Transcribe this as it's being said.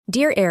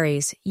Dear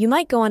Aries, you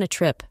might go on a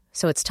trip,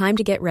 so it's time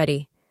to get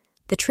ready.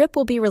 The trip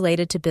will be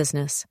related to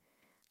business.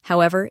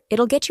 However,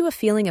 it'll get you a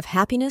feeling of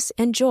happiness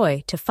and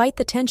joy to fight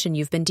the tension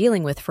you've been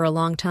dealing with for a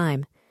long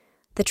time.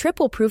 The trip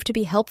will prove to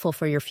be helpful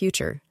for your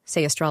future,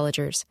 say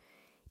astrologers.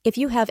 If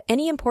you have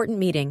any important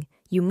meeting,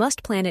 you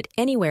must plan it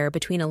anywhere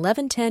between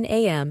 11:10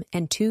 a.m.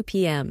 and 2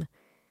 p.m.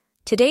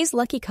 Today's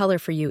lucky color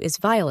for you is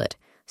violet,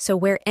 so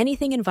wear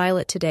anything in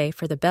violet today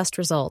for the best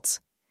results.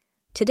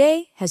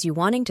 Today has you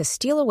wanting to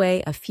steal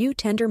away a few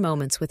tender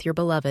moments with your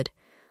beloved,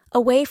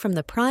 away from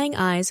the prying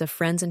eyes of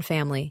friends and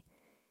family.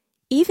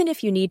 Even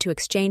if you need to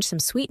exchange some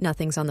sweet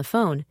nothings on the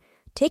phone,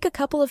 take a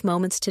couple of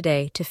moments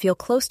today to feel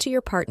close to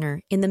your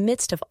partner in the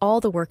midst of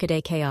all the workaday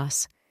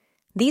chaos.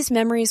 These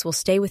memories will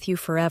stay with you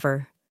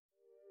forever.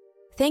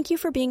 Thank you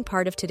for being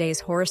part of today's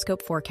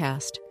horoscope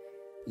forecast.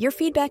 Your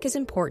feedback is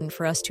important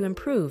for us to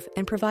improve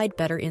and provide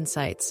better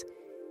insights.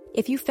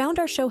 If you found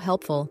our show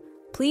helpful,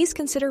 please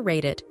consider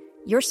rate it.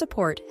 Your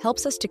support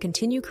helps us to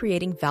continue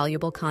creating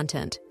valuable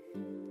content.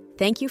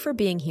 Thank you for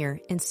being here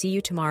and see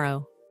you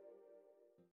tomorrow.